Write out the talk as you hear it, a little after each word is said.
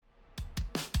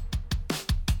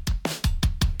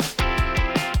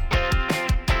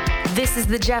This is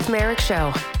the Jeff Merrick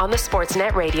Show on the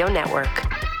Sportsnet Radio Network.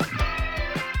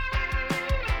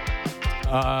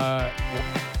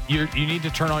 You need to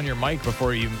turn on your mic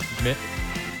before you...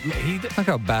 Look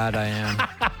how bad I am.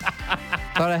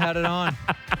 Thought I had it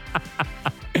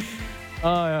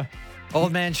on.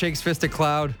 Old man shakes fist at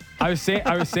cloud. I was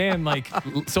saying, like,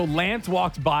 so Lance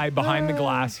walked by behind the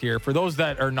glass here. For those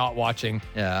that are not watching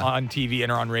on TV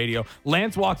and are on radio,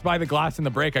 Lance walks by the glass in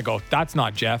the break. I go, that's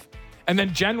not Jeff. And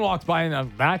then Jen walks by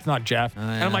and that's not Jeff.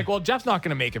 And I'm like, well, Jeff's not going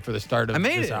to make it for the start of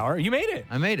this hour. You made it.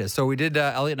 I made it. So we did,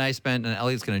 Elliotte and I spent, and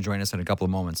Elliott's going to join us in a couple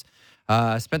of moments,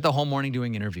 spent the whole morning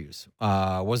doing interviews.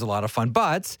 Was a lot of fun,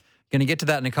 but going to get to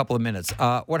that in a couple of minutes.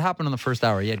 What happened in the first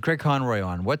hour? You had Craig Conroy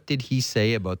on. What did he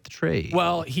say about the trade?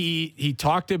 Well, he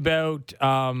talked about,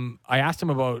 I asked him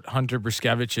about Hunter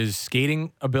Brzuskevich's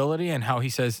skating ability and how he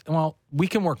says, well, we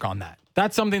can work on that.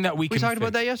 That's something that we can talked fix.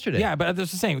 about that yesterday. Yeah, but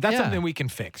that's the same. That's something we can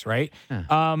fix, right?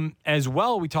 Yeah. As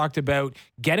well, we talked about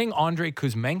getting Andrei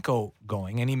Kuzmenko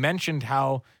going, and he mentioned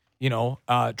how,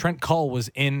 Trent Cull was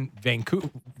in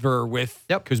Vancouver with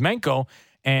Kuzmenko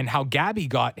and how Gabby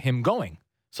got him going.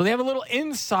 So they have a little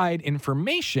inside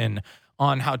information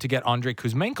on how to get Andrei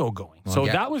Kuzmenko going. Well, so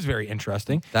that was very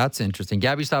interesting. That's interesting.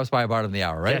 Gabby stops by about in the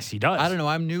hour, right? Yes, he does. I don't know.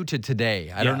 I'm new to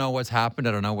today. I don't know what's happened.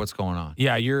 I don't know what's going on.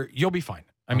 Yeah, you'll be fine.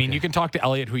 I mean, you can talk to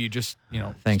Elliotte, who you just,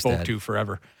 Thanks, spoke Dad. to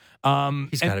forever.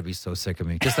 He's got to be so sick of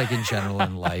me, just like in general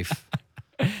in life.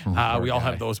 We all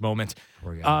have those moments.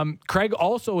 Craig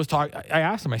also was talking. I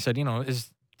asked him, I said,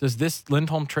 does this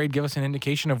Lindholm trade give us an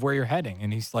indication of where you're heading?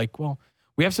 And he's like, well,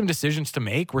 we have some decisions to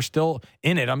make. We're still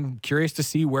in it. I'm curious to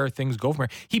see where things go from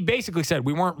here. He basically said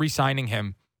we weren't re-signing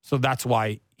him, so that's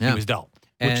why he was dealt,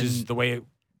 which is the way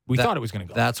we thought it was going to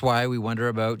go. That's why we wonder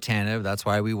about Tanev. That's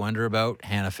why we wonder about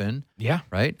Hanifin. Yeah.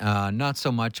 Right? Not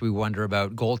so much we wonder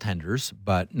about goaltenders,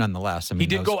 but nonetheless, I mean, he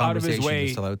did go out of his way.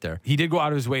 Still out there. He did go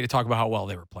out of his way to talk about how well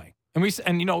they were playing.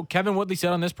 And Kevin Woodley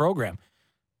said on this program,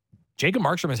 Jacob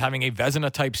Markstrom is having a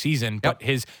Vezina-type season, but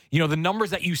his, the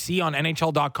numbers that you see on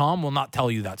NHL.com will not tell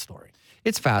you that story.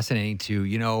 It's fascinating,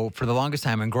 too. For the longest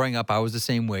time, and growing up, I was the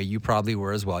same way. You probably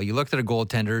were as well. You looked at a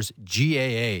goaltender's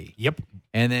GAA. Yep.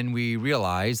 And then we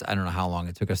realized, I don't know how long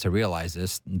it took us to realize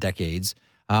this, decades,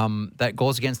 that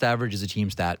goals against average is a team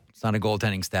stat. It's not a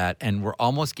goaltending stat. And we're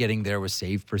almost getting there with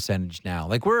save percentage now.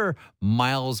 Like, we're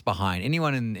miles behind.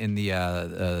 Anyone in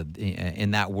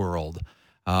that world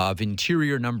of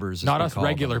interior numbers. Not us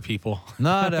regular people.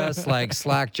 Not us like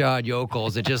slack-jawed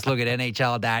yokels that just look at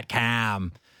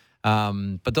NHL.com.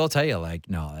 But they'll tell you,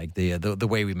 the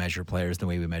way we measure players, the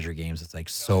way we measure games, it's like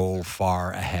so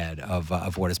far ahead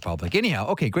of what is public. Anyhow,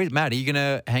 okay, great. Matt, are you going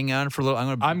to hang on for a little?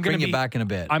 I'm going to bring you back in a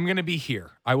bit. I'm going to be here.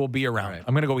 I will be around. Right.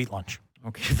 I'm going to go eat lunch.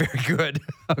 Okay, very good.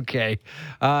 Okay.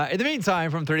 In the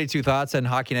meantime, from 32 Thoughts and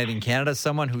Hockey Night in Canada,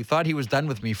 someone who thought he was done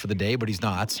with me for the day, but he's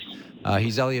not.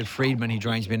 He's Elliotte Friedman. He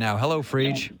joins me now. Hello,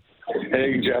 Friedge.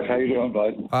 Hey, Jeff. How you doing,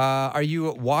 bud? Are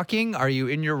you walking? Are you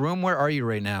in your room? Where are you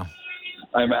right now?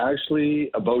 I'm actually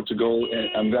about to go.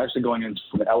 I'm actually going into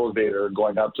an elevator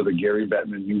going up to the Gary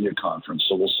Bettman Media Conference.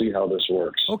 So we'll see how this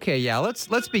works. Okay, yeah.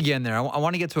 Let's begin there. I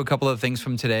want to get to a couple of things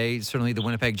from today. Certainly, the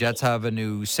Winnipeg Jets have a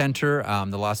new center.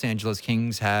 The Los Angeles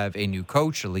Kings have a new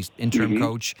coach, at least interim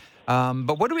coach.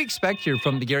 But what do we expect here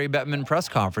from the Gary Bettman press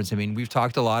conference? I mean, we've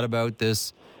talked a lot about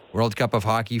this World Cup of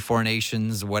Hockey, Four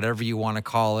Nations, whatever you want to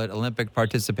call it, Olympic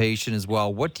participation as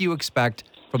well. What do you expect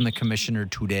from the commissioner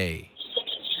today?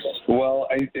 Well,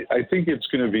 I think it's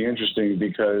going to be interesting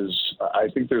because I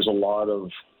think there's a lot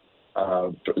of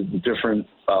different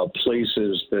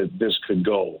places that this could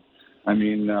go. I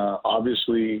mean,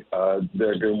 obviously,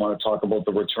 they're going to want to talk about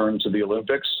the return to the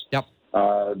Olympics. Yep.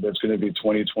 That's going to be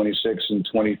 2026 and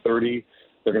 2030.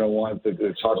 They're going to want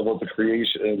to talk about the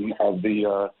creation of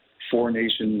the Four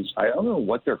Nations. I don't know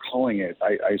what they're calling it.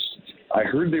 I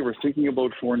heard they were thinking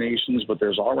about Four Nations, but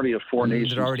there's already a Four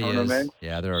Nations tournament. Is.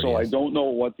 Yeah, there already is. So I don't know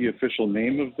what the official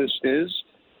name of this is.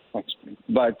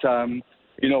 But, they're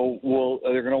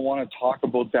going to want to talk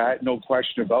about that, no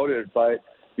question about it. But,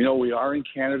 we are in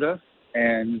Canada,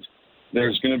 and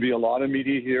there's going to be a lot of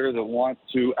media here that want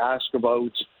to ask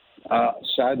about,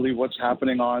 sadly, what's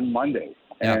happening on Monday.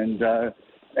 Yeah. And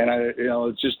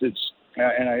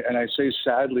I say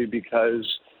sadly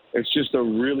because it's just a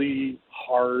really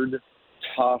hard,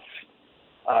 tough,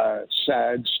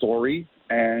 sad story.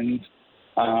 And,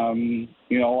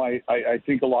 I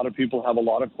think a lot of people have a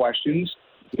lot of questions.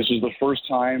 This is the first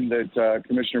time that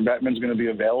Commissioner Bettman's going to be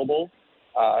available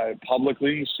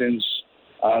publicly since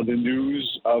the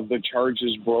news of the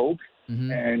charges broke.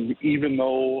 Mm-hmm. And even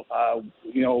though,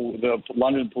 the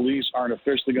London police aren't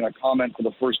officially going to comment for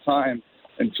the first time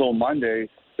until Monday,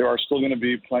 there are still going to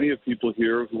be plenty of people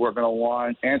here who are going to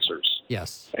want answers.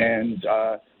 Yes. And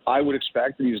I would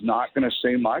expect that he's not going to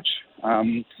say much.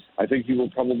 I think he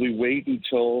will probably wait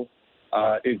until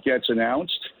it gets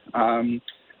announced. The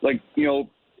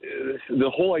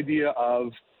whole idea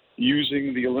of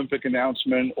using the Olympic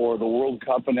announcement or the World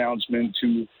Cup announcement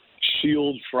to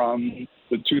shield from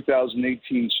the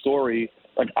 2018 story,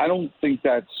 I don't think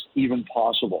that's even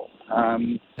possible.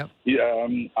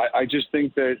 I just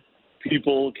think that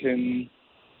people can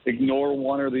ignore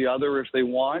one or the other if they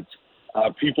want.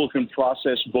 People can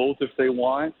process both if they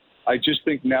want. I just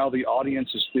think now the audience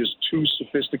is too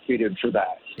sophisticated for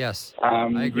that. Yes, I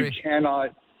agree.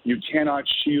 You cannot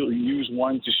use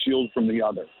one to shield from the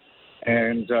other.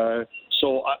 And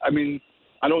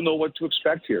I don't know what to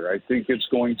expect here. I think it's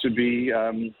going to be,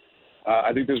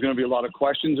 I think there's going to be a lot of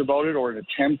questions about it, or an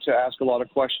attempt to ask a lot of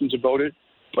questions about it,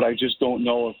 but I just don't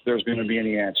know if there's going to be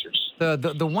any answers.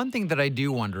 The one thing that I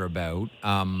do wonder about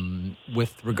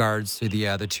with regards to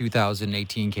the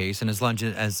 2018 case, and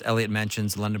as Elliotte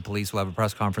mentions, London Police will have a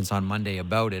press conference on Monday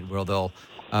about it where they'll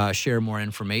share more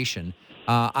information.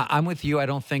 I'm with you. I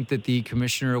don't think that the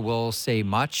commissioner will say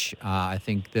much. I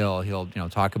think he'll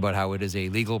talk about how it is a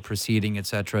legal proceeding, et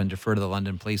cetera, and defer to the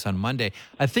London Police on Monday.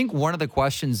 I think one of the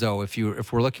questions, though, if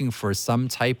we're looking for some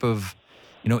type of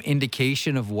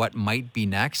indication of what might be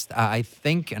next, I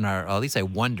think, or at least I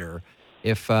wonder,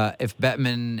 if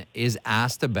Bettman is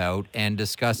asked about and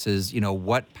discusses,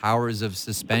 what powers of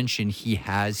suspension he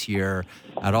has here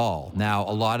at all. Now,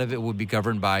 a lot of it would be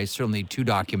governed by certainly two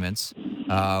documents,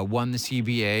 one the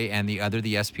CBA and the other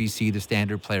the SPC, the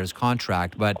Standard Players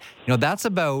Contract. But that's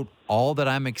about all that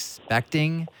I'm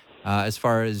expecting as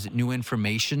far as new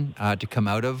information to come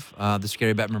out of the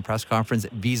Scary Bettman press conference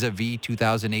vis-a-vis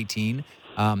 2018.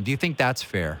 Do you think that's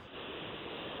fair?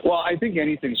 Well, I think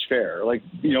anything's fair.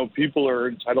 People are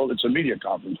entitled. It's a media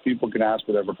conference. People can ask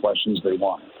whatever questions they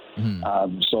want.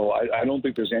 Mm-hmm. So I don't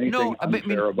think there's anything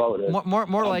unfair about it.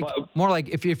 More like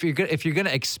if you're going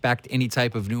to expect any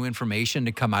type of new information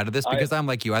to come out of this, because I'm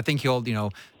like you, I think he'll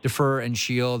defer and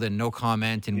shield and no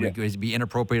comment, and it would be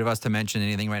inappropriate of us to mention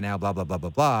anything right now. Blah blah blah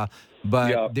blah blah.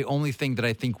 But the only thing that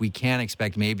I think we can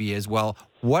expect maybe is, what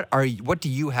do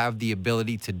you have the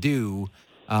ability to do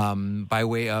by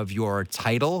way of your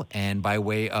title and by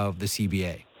way of the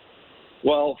CBA?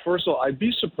 Well, first of all, I'd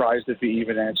be surprised if he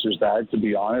even answers that, to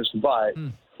be honest. But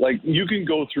you can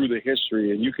go through the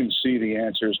history and you can see the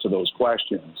answers to those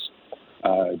questions,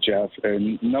 Jeff.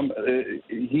 And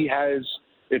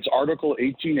it's Article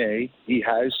 18A. He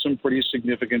has some pretty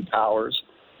significant powers.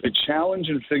 The challenge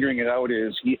in figuring it out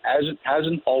is he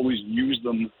hasn't always used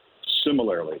them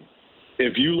similarly.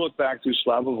 If you look back to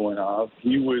Slava Voinov,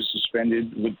 he was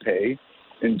suspended with pay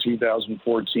in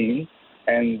 2014,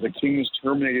 and the Kings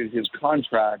terminated his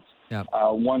contract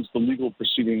once the legal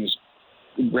proceedings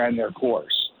ran their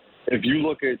course. If you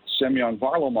look at Semyon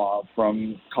Varlamov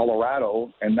from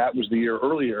Colorado, and that was the year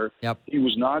earlier, he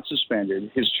was not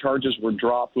suspended. His charges were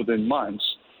dropped within months,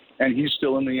 and he's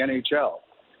still in the NHL.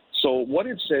 So what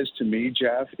it says to me,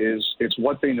 Jeff, is it's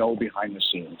what they know behind the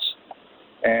scenes.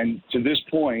 And to this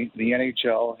point, the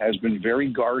NHL has been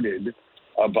very guarded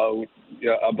about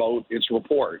its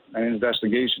report and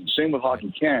investigation. Same with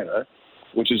Hockey Canada,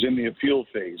 which is in the appeal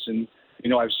phase. And,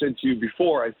 I've said to you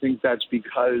before, I think that's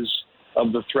because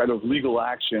of the threat of legal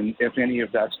action if any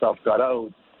of that stuff got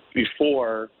out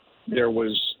before there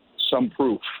was some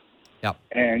proof. Yep.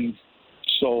 And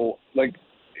so,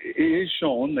 it is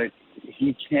shown that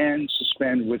he can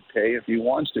suspend with pay if he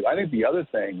wants to. I think the other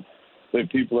thing that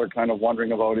people are kind of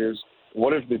wondering about is,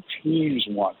 what if the teams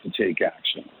want to take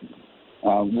action?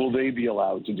 Will they be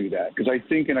allowed to do that? Because I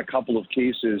think in a couple of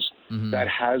cases that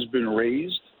has been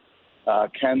raised.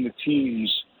 Can the teams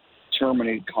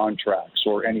terminate contracts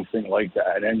or anything like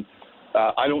that? And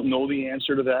I don't know the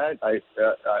answer to that.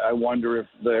 I wonder if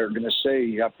they're going to say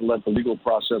you have to let the legal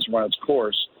process run its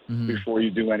course before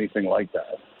you do anything like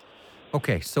that.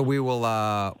 Okay, so we will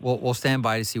we'll stand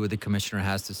by to see what the commissioner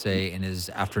has to say in his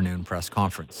afternoon press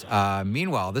conference.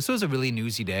 Meanwhile, this was a really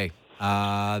newsy day.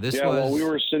 Well, we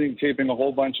were taping a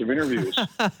whole bunch of interviews.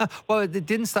 Well, it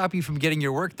didn't stop you from getting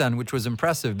your work done, which was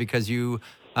impressive because you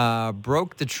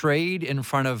broke the trade in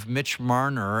front of Mitch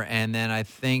Marner, and then I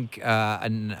think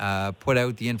put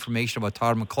out the information about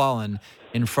Todd McLellan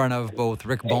in front of both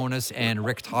Rick Bowness and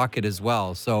Rick Tocchet as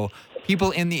well. So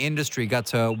people in the industry got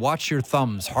to watch your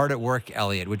thumbs hard at work,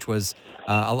 Elliotte, which was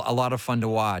a lot of fun to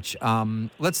watch.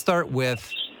 Let's start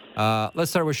with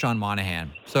Sean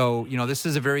Monahan. So, this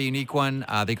is a very unique one.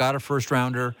 They got a first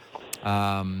rounder.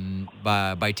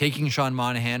 by taking Sean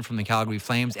Monahan from the Calgary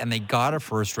Flames, and they got a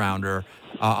first rounder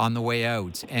on the way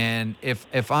out. And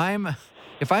if I'm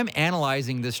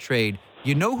analyzing this trade,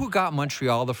 you know who got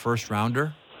Montreal the first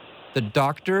rounder? The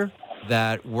doctor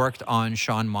that worked on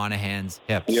Sean Monahan's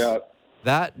hips. Yeah.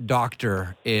 That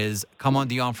doctor is, comment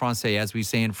dit en français, as we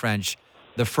say in French,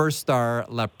 the first star,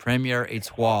 la première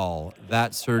étoile.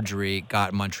 That surgery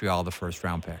got Montreal the first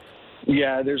round pick.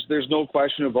 Yeah, there's no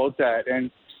question about that. And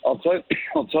I'll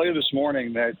tell you this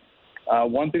morning that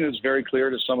one thing that's very clear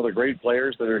to some of the great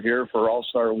players that are here for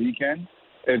All-Star Weekend,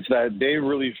 it's that they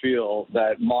really feel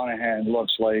that Monahan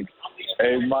looks like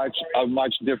a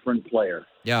much different player.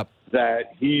 Yep.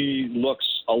 That he looks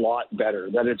a lot better,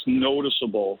 that it's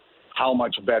noticeable how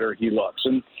much better he looks.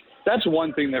 And that's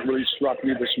one thing that really struck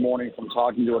me this morning from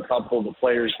talking to a couple of the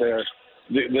players there,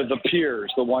 the peers,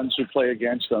 the ones who play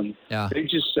against them. Yeah. They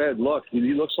just said, look,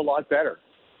 he looks a lot better.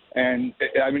 And,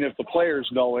 I mean, if the players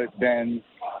know it, then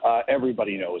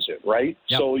everybody knows it, right?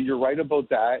 Yep. So you're right about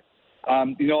that.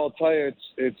 I'll tell you,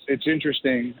 it's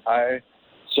interesting.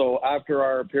 So after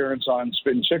our appearance on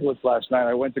Spittin' Chicklets last night,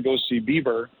 I went to go see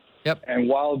Bieber. Yep. And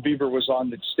while Bieber was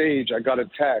on the stage, I got a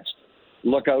text,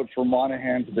 look out for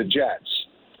Monahan to the Jets.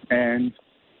 And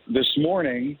this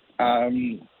morning,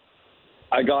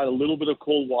 I got a little bit of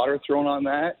cold water thrown on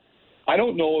that. I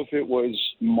don't know if it was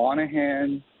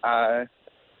Monahan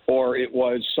or it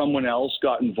was someone else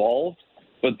got involved,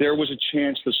 but there was a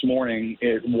chance this morning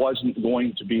it wasn't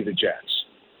going to be the Jets.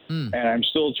 And I'm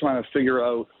still trying to figure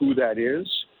out who that is,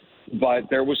 but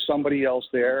there was somebody else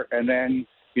there. And then,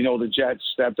 the Jets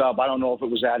stepped up. I don't know if it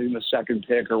was adding the second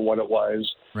pick or what it was,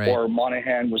 right, or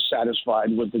Monahan was satisfied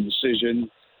with the decision.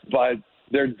 But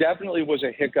there definitely was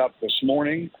a hiccup this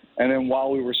morning. And then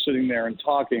while we were sitting there and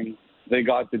talking, they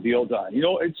got the deal done.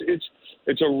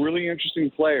 It's a really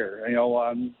interesting player.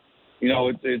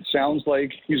 It sounds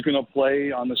like he's going to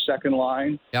play on the second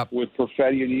line. Yep. With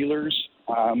Perfetti and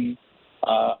Ehlers.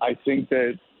 I think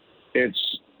that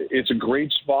it's a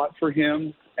great spot for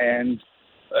him. And,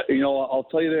 I'll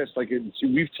tell you this,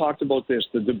 we've talked about this.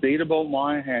 The debate about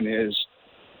Monahan is,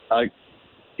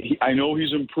 I know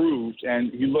he's improved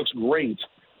and he looks great,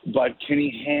 but can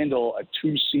he handle a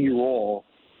 2C role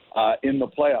in the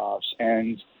playoffs?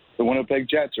 And the Winnipeg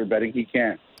Jets are betting he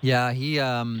can. Yeah,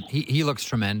 he looks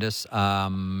tremendous. It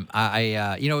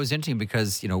was interesting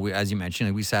because, as you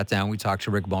mentioned, we sat down, we talked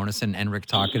to Rick Bowness and Rick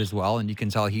Tocchet as well, and you can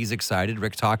tell he's excited.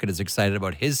 Rick Tocchet is excited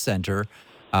about his center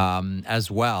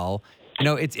as well.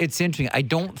 It's interesting. I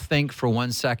don't think for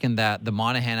one second that the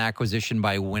Monahan acquisition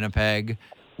by Winnipeg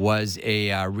was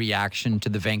a reaction to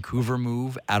the Vancouver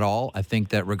move at all. I think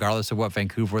that regardless of what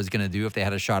Vancouver was going to do, if they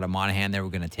had a shot at Monahan, they were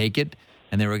going to take it,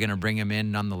 and they were going to bring him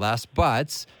in nonetheless.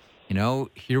 But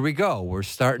here we go. We're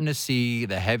starting to see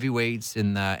the heavyweights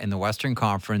in the Western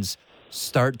Conference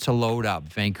start to load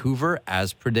up. Vancouver,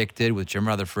 as predicted, with Jim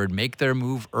Rutherford, make their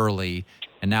move early.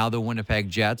 And now the Winnipeg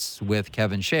Jets, with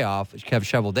Kev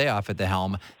Cheveldayoff at the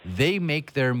helm, they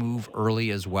make their move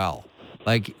early as well.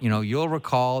 You'll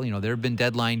recall, there have been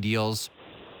deadline deals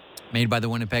made by the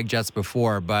Winnipeg Jets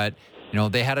before, but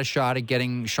they had a shot at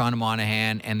getting Sean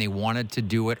Monahan, and they wanted to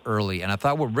do it early. And I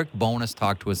thought what Rick Bowness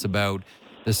talked to us about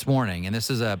this morning, and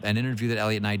this is an interview that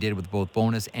Elliotte and I did with both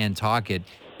Bowness and Tocchet,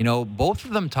 both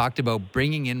of them talked about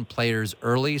bringing in players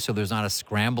early so there's not a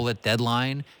scramble at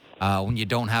deadline when you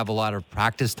don't have a lot of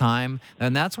practice time.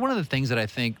 And that's one of the things that I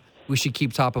think we should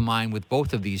keep top of mind with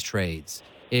both of these trades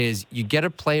is you get a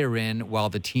player in while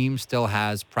the team still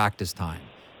has practice time.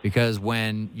 Because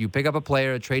when you pick up a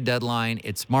player at trade deadline,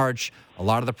 it's March. A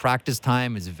lot of the practice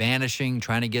time is vanishing,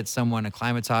 trying to get someone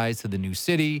acclimatized to the new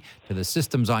city, to the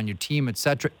systems on your team,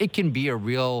 etc. It can be a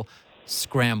real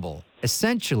scramble.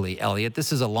 Essentially, Elliotte,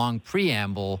 this is a long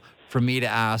preamble for me to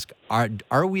ask,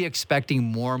 are we expecting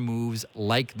more moves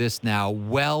like this now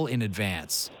well in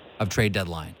advance of trade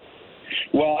deadline?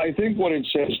 Well, I think what it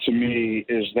says to me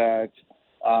is that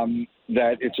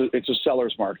it's a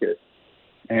seller's market.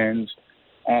 And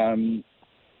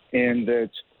that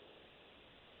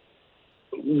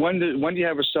when do you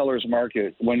have a seller's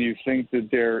market? When you think that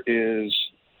there is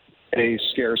a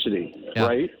scarcity, yeah,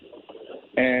 right?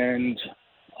 And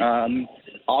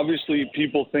obviously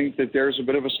people think that there's a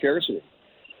bit of a scarcity.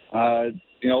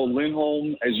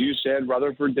 Lindholm, as you said,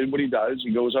 Rutherford did what he does.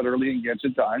 He goes out early and gets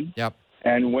it done. Yep.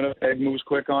 And Winnipeg moves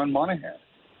quick on Monahan.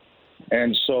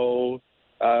 And so,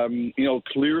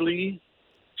 clearly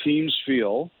teams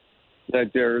feel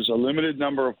that there's a limited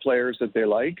number of players that they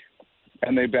like,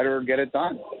 and they better get it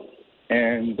done.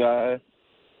 And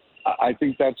I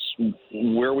think that's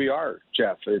where we are,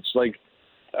 Jeff. It's like,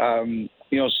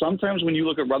 sometimes when you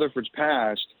look at Rutherford's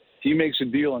past, he makes a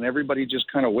deal and everybody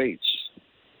just kind of waits.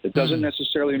 It doesn't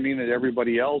necessarily mean that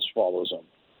everybody else follows him.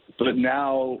 But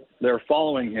now they're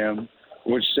following him,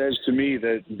 which says to me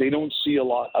that they don't see a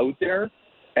lot out there,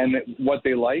 and that what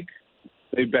they like,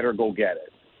 they better go get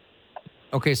it.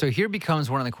 Okay, so here becomes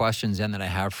one of the questions then that I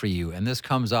have for you, and this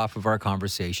comes off of our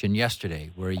conversation yesterday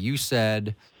where you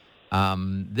said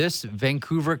this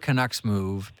Vancouver Canucks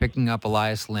move, picking up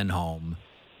Elias Lindholm,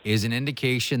 is an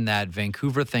indication that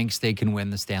Vancouver thinks they can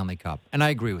win the Stanley Cup. And I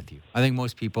agree with you. I think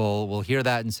most people will hear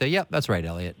that and say, yep, that's right,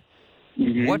 Elliotte.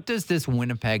 Mm-hmm. What does this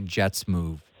Winnipeg Jets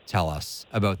move tell us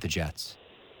about the Jets?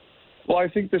 Well, I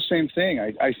think the same thing.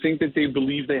 I think that they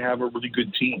believe they have a really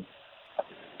good team.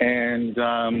 And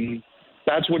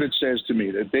that's what it says to me,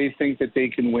 that they think that they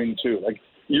can win too. Like,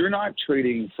 you're not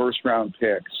trading first-round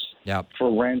picks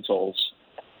for rentals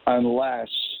unless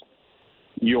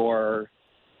you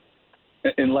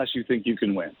think you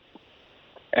can win.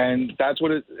 And that's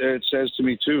what it says to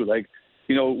me too. Like,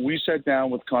 you know, we sat down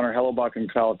with Connor Hellebuyck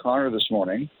and Kyle Connor this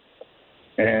morning,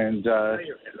 and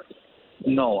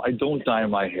no, I don't dye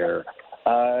my hair.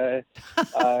 Hang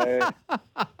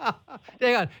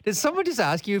on. Did someone just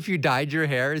ask you if you dyed your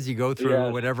hair as you go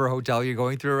through whatever hotel you're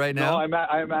going through right now? No,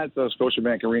 I'm at the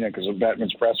Scotiabank Arena because of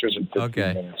Batman's pressers in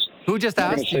 15 minutes. Who just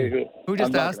asked you? Who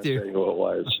just asked you? I'm not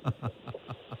going to say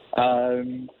who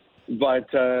it was. But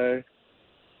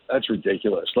that's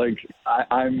ridiculous. Like,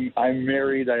 I'm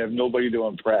married. I have nobody to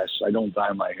impress. I don't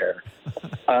dye my hair.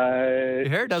 Your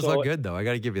hair does look good, though. I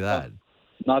got to give you that.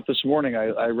 Not this morning.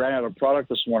 I ran out of product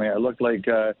this morning. I looked like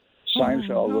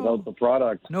Seinfeld without the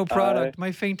product. No product.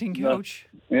 My fainting couch.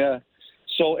 No, yeah.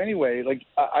 So anyway, like,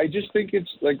 I just think it's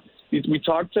like we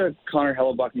talked to Connor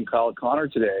Hellebuyck and Kyle Connor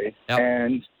today,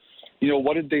 and you know,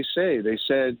 what did they say? They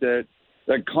said that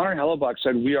Connor Hellebuyck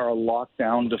said we are a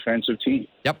lockdown defensive team.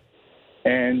 Yep.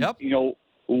 And you know,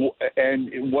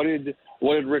 and what did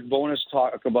Rick Bowness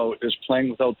talk about is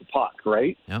playing without the puck,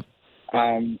 right? Yep.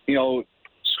 You know,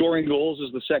 scoring goals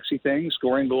is the sexy thing.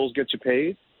 Scoring goals gets you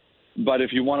paid. But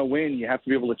if you want to win, you have to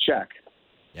be able to check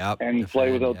and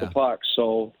play without the puck.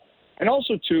 So, and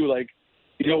also too, like,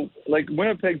 you know, like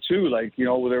Winnipeg too, like, you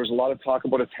know, there was a lot of talk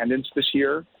about attendance this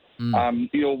year. You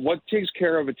know, what takes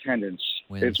care of attendance?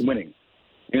 Wins. It's winning.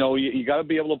 You know, you got to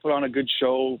be able to put on a good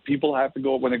show. People have to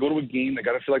go, when they go to a game, they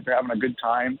got to feel like they're having a good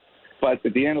time. But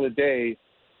at the end of the day,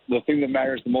 the thing that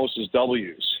matters the most is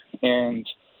W's. And,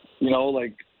 you know,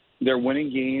 like, they're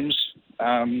winning games.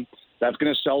 That's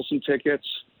going to sell some tickets,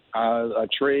 a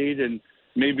trade, and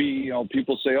maybe, you know,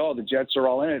 people say, oh, the Jets are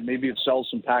all in it. Maybe it sells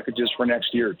some packages for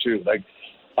next year too. Like,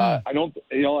 I don't,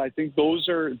 you know, I think those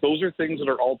are things that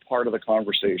are all part of the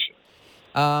conversation.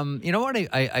 You know what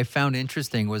I found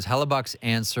interesting was Hellebuck's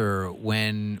answer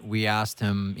when we asked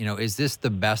him, you know, is this the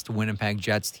best Winnipeg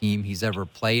Jets team he's ever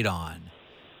played on?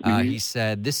 He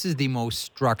said, this is the most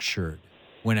structured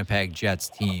Winnipeg Jets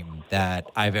team that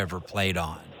I've ever played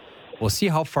on. We'll see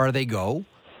how far they go.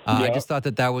 I just thought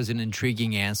that was an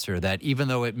intriguing answer, that even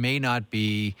though it may not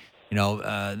be, you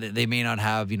know, they may not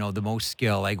have, you know, the most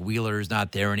skill, like Wheeler's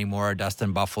not there anymore,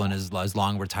 Dustin Byfuglien is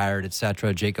long retired,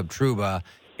 etc., Jacob Trouba,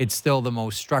 it's still the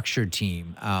most structured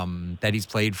team that he's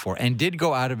played for, and did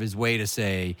go out of his way to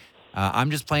say, I'm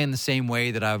just playing the same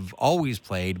way that I've always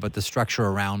played, but the structure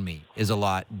around me is a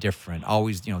lot different,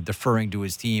 always, you know, deferring to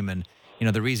his team. And, you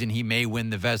know, the reason he may win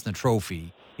the Vezina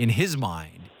Trophy in his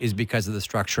mind is because of the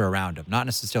structure around him, not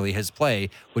necessarily his play,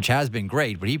 which has been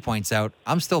great, but he points out,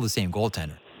 I'm still the same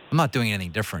goaltender. I'm not doing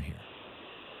anything different here.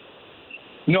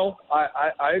 No,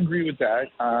 I agree with that.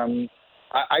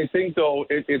 I think, though,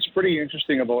 it's pretty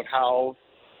interesting about how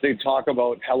they talk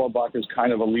about Hellebuyck as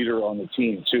kind of a leader on the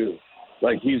team, too.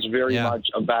 Like, he's very much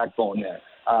a backbone there.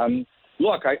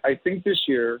 Look, I think this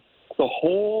year the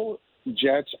whole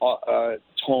Jets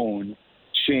tone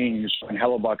changed when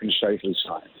Hellebuyck and Scheifele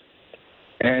signed.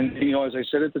 And, you know, as I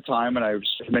said at the time, and I've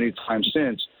said many times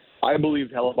since, I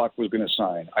believed Hellebuyck was going to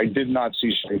sign. I did not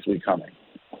see Scheifele coming.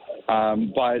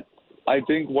 But I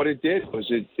think what it did was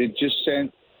it just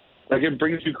sent, like, it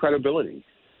brings you credibility.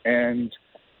 And,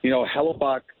 you know,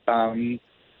 Hellebuyck,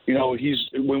 you know,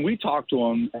 when we talk to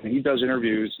him and he does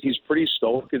interviews, he's pretty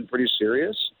stoic and pretty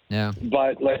serious. Yeah.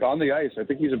 But, like, on the ice, I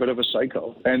think he's a bit of a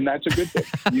psycho. And that's a good thing.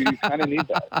 You kind of need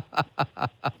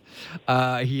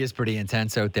that. He is pretty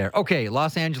intense out there. Okay,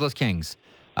 Los Angeles Kings.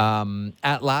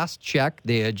 At last check,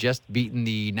 they had just beaten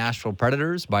the Nashville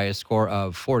Predators by a score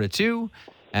of 4-2.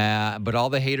 But all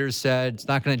the haters said it's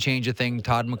not going to change a thing.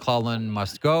 Todd McLellan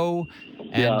must go.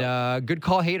 And good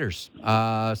call, haters.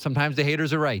 Sometimes the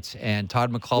haters are right. And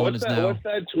Todd McLellan is now. What's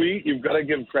that tweet? You've got to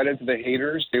give credit to the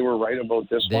haters. They were right about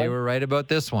this one. They were right about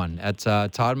this one. That's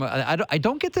Todd. I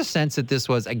don't get the sense that this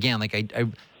was, again, like I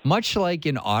much like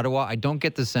in Ottawa, I don't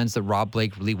get the sense that Rob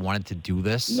Blake really wanted to do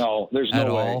this. No, there's at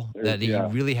no all. way. That he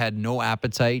really had no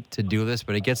appetite to do this,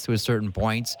 but it gets to a certain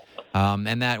point.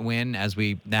 And that win, as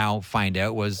we now find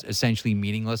out, was essentially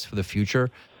meaningless for the future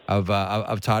of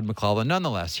Todd McLellan.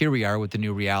 Nonetheless, here we are with the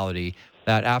new reality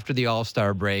that after the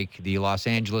All-Star break, the Los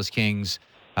Angeles Kings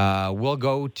will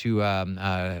go to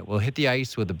will hit the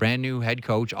ice with a brand new head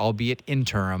coach, albeit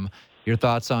interim. Your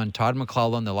thoughts on Todd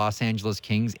McLellan, the Los Angeles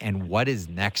Kings, and what is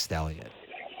next, Elliotte?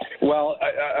 Well,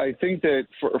 I think that,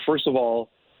 first of all,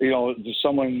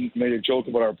 someone made a joke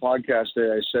about our podcast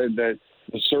today. I said that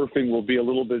the surfing will be a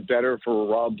little bit better for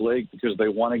Rob Blake because they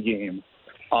won a game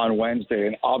on Wednesday,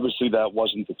 and obviously that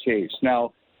wasn't the case.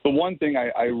 Now, the one thing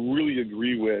I really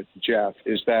agree with, Jeff,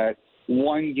 is that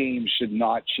one game should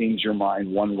not change your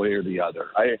mind one way or the other.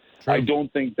 I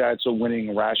don't think that's a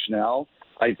winning rationale.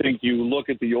 I think you look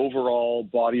at the overall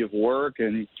body of work,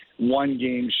 and one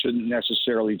game shouldn't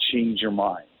necessarily change your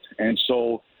mind. And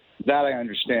so that I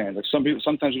understand. Like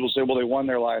sometimes people say, well, they won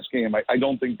their last game. I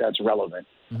don't think that's relevant.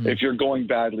 Mm-hmm. If you're going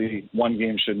badly, one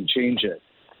game shouldn't change it.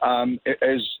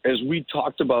 As we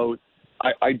talked about,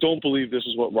 I don't believe this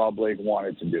is what Rob Blake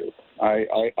wanted to do. I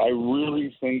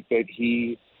really think that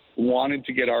he wanted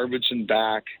to get Arvidsson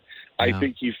back. I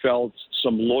think he felt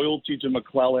some loyalty to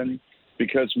McLellan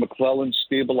because McLellan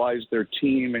stabilized their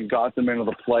team and got them into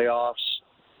the playoffs.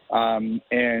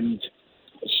 And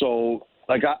so,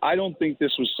 I don't think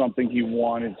this was something he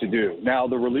wanted to do. Now,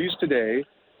 the release today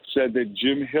said that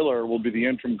Jim Hiller will be the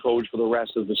interim coach for the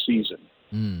rest of the season.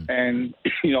 And,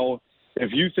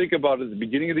 if you think about it, at the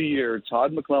beginning of the year,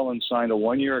 Todd McLellan signed a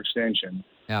one-year extension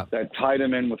that tied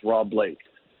him in with Rob Blake.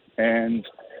 And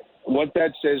what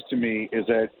that says to me is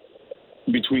that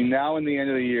between now and the end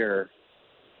of the year,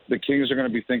 the Kings are going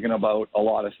to be thinking about a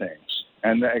lot of things.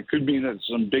 And that it could mean that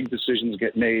some big decisions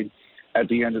get made at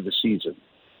the end of the season.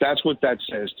 That's what that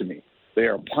says to me. They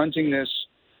are punting this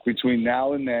between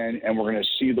now and then, and we're going to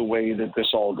see the way that this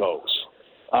all goes.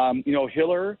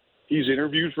 Hiller, he's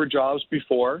interviewed for jobs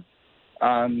before.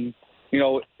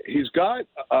 He's got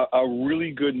a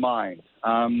really good mind.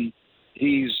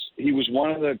 He was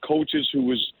one of the coaches who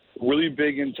was really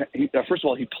big into. First of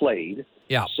all, he played.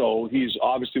 Yeah. So he's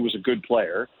obviously was a good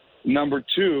player. Number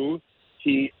two,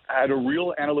 he had a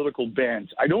real analytical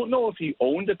bent. I don't know if he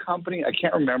owned a company. I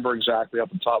can't remember exactly off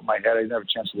the top of my head. I didn't have a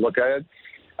chance to look at it.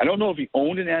 I don't know if he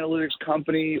owned an analytics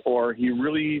company or he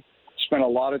really spent a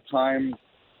lot of time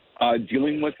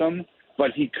dealing with them.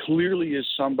 But he clearly is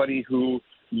somebody who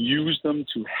used them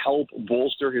to help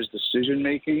bolster his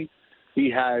decision-making.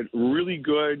 He had really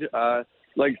good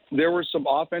there were some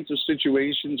offensive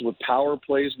situations with power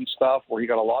plays and stuff where he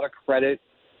got a lot of credit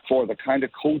for the kind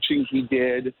of coaching he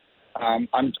did.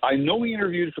 I know he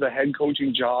interviewed for the head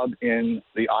coaching job in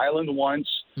the Island once.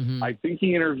 Mm-hmm. I think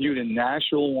he interviewed in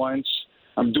Nashville once.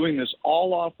 I'm doing this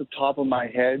all off the top of my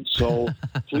head, so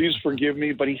please forgive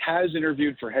me. But he has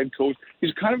interviewed for head coach.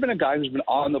 He's kind of been a guy who's been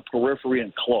on the periphery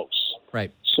and close.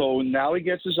 Right. So now he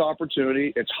gets his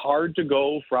opportunity. It's hard to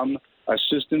go from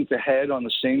assistant to head on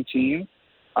the same team.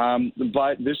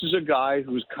 But this is a guy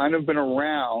who's kind of been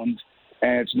around,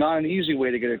 and it's not an easy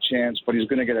way to get a chance, but he's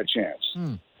going to get a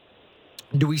chance.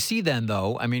 Do we see then,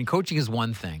 though, I mean, coaching is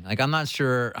one thing. I'm not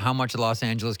sure how much the Los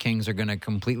Angeles Kings are going to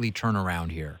completely turn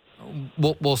around here.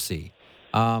 We'll see.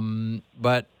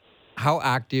 But how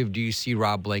active do you see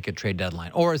Rob Blake at trade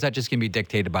deadline? Or is that just going to be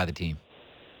dictated by the team?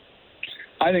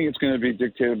 I think it's going to be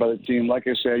dictated by the team. Like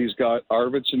I said, he's got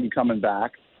Arvidsson coming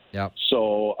back. Yep.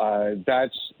 So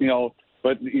that's,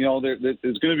 but,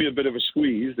 there's going to be a bit of a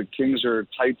squeeze. The Kings are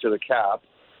tight to the cap.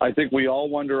 I think we all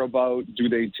wonder about, do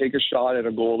they take a shot at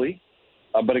a goalie?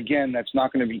 But again, that's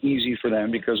not going to be easy for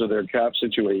them because of their cap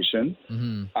situation.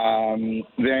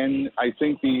 Mm-hmm. Then I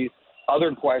think the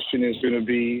other question is going to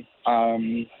be,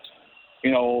 I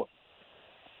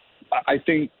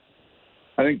think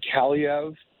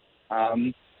Kaliev,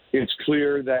 it's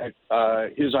clear that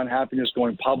his unhappiness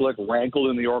going public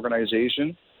rankled in the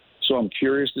organization. So I'm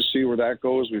curious to see where that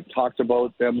goes. We've talked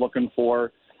about them looking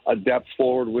for a depth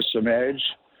forward with some edge.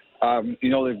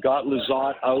 They've got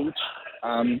Lizotte out.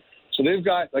 So they've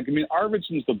got,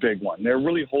 Arvidsson's the big one. They're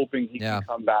really hoping he can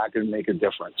come back and make a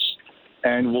difference.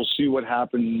 And we'll see what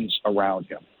happens around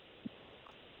him.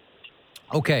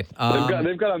 Okay.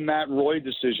 They've got a Matt Roy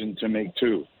decision to make,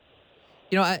 too.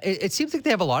 It seems like they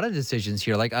have a lot of decisions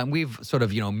here. Like we've sort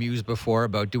of, mused before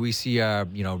about, do we see a,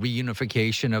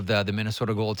 reunification of the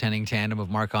Minnesota goaltending tandem of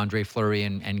Marc-Andre Fleury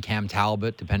and Cam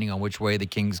Talbot, depending on which way the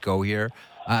Kings go here.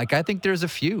 I think there's a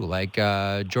few, like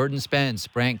Jordan Spence,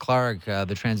 Brandt Clark,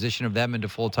 the transition of them into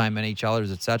full-time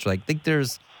NHLers, et cetera. I think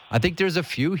there's a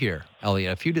few here,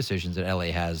 Elliotte, a few decisions that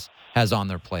LA has on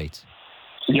their plate.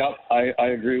 Yep, I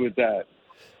agree with that.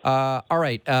 All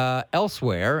right.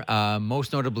 Elsewhere,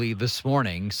 most notably this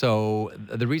morning. So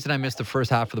the reason I missed the first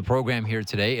half of the program here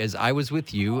today is I was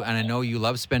with you, and I know you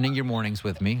love spending your mornings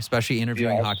with me, especially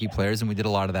interviewing hockey players, and we did a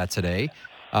lot of that today.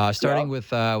 Starting with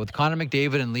Connor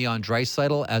McDavid and Leon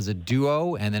Draisaitl as a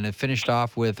duo, and then it finished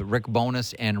off with Rick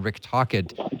Bowness and Rick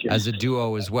Tocchet as a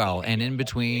duo as well. And in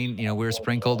between, we were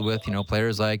sprinkled with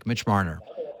players like Mitch Marner.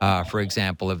 For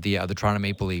example, of the Toronto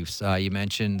Maple Leafs. You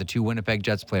mentioned the two Winnipeg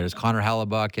Jets players, Connor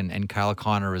Hellebuck and Kyle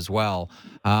Connor as well.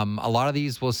 A lot of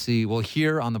these we'll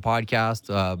hear on the podcast,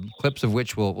 clips of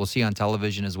which we'll see on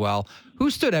television as well. Who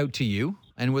stood out to you?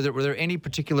 And were there any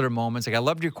particular moments? Like, I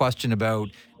loved your question about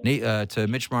to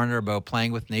Mitch Marner about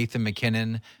playing with Nathan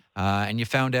McKinnon, and you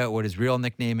found out what his real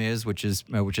nickname is, which is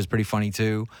pretty funny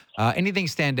too. Anything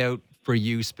stand out for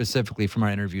you specifically from our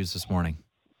interviews this morning?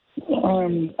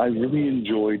 I really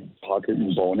enjoyed Tocchet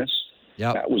and Bonus.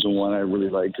 Yep. That was the one I really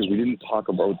liked because we didn't talk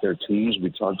about their teams. We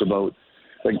talked about,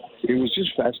 it was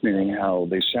just fascinating how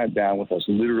they sat down with us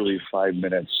literally 5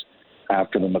 minutes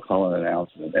after the McLellan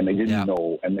announcement, and they didn't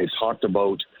know, and they talked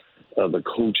about the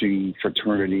coaching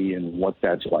fraternity and what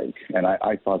that's like. And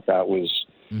I thought that was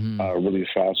really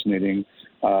fascinating.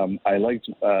 I liked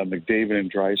McDavid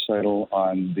and Draisaitl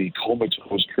on the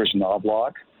comatose Chris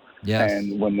Knobloch. Yes.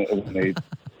 And when they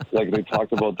they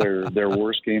talked about their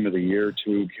worst game of the year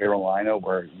to Carolina,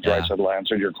 where Draisaitl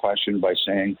answered your question by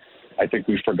saying, "I think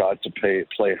we forgot to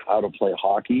play how to play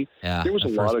hockey." Yeah, there was a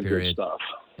lot of good stuff.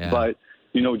 Yeah. But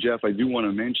Jeff, I do want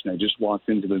to mention I just walked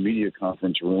into the media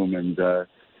conference room, and we're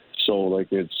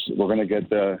going to get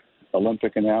the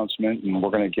Olympic announcement, and we're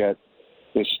going to get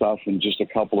this stuff in just a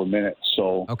couple of minutes.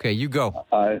 So okay, you go.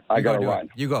 I got to run.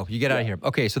 You go. You get out of here.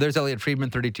 Okay, so there's Elliotte Friedman,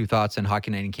 32 Thoughts on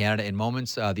Hockey Night in Canada. In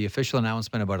moments, the official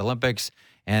announcement about Olympics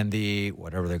and the,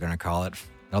 whatever they're going to call it,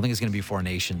 I don't think it's going to be 4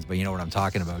 nations, but you know what I'm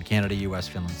talking about, Canada, U.S.,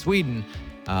 Finland, Sweden,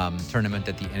 tournament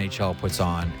that the NHL puts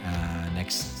on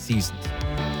next season.